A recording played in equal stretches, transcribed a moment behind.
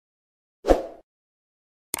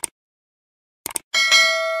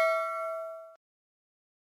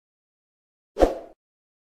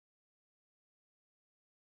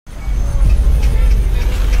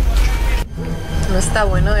Está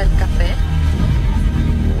bueno el café.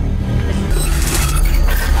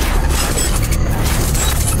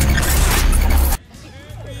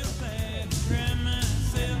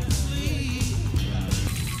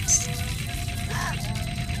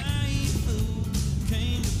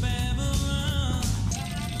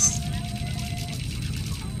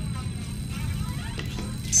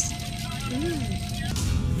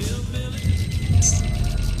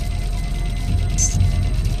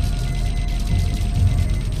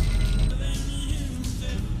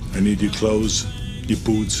 I need your clothes, your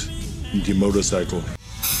boots, and your motorcycle.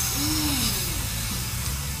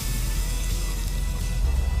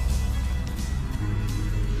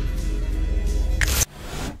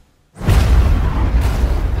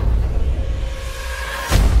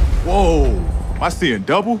 Whoa! Am I seeing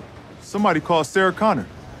double? Somebody call Sarah Connor.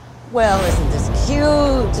 Well, isn't this cute?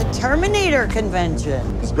 It's a Terminator convention.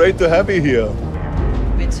 It's great to have you here.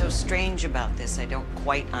 What's so strange about this, I don't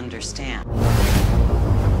quite understand.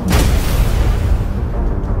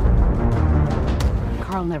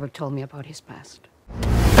 Carl never told me about his past.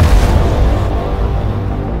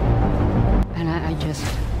 And I just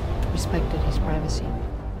respected his privacy.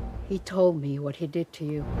 He told me what he did to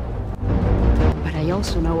you. But I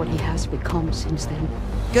also know what he has become since then.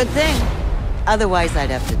 Good thing. Otherwise, I'd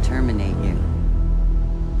have to terminate you.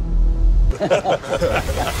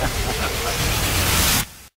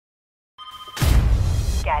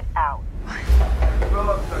 Get out.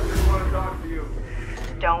 Phillips, I just want to talk to you.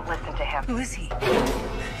 Don't listen to him. Who is he? How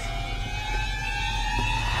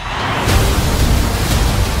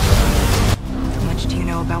much do you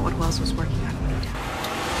know about what Wells was working on when he died?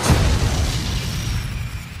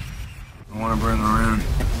 I want to bring her in.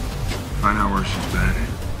 Find out where she's been. I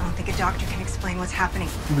don't think a doctor can explain what's happening.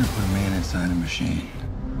 We're gonna put a man inside a machine.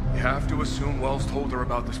 You have to assume Wells told her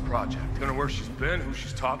about this project. You don't know where she's been, who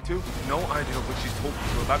she's talked to. No idea what she's told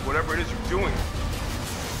you about whatever it is you're doing.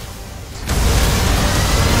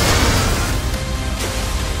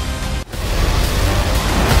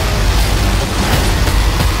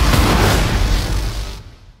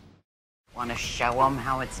 Want to show him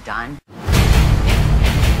how it's done?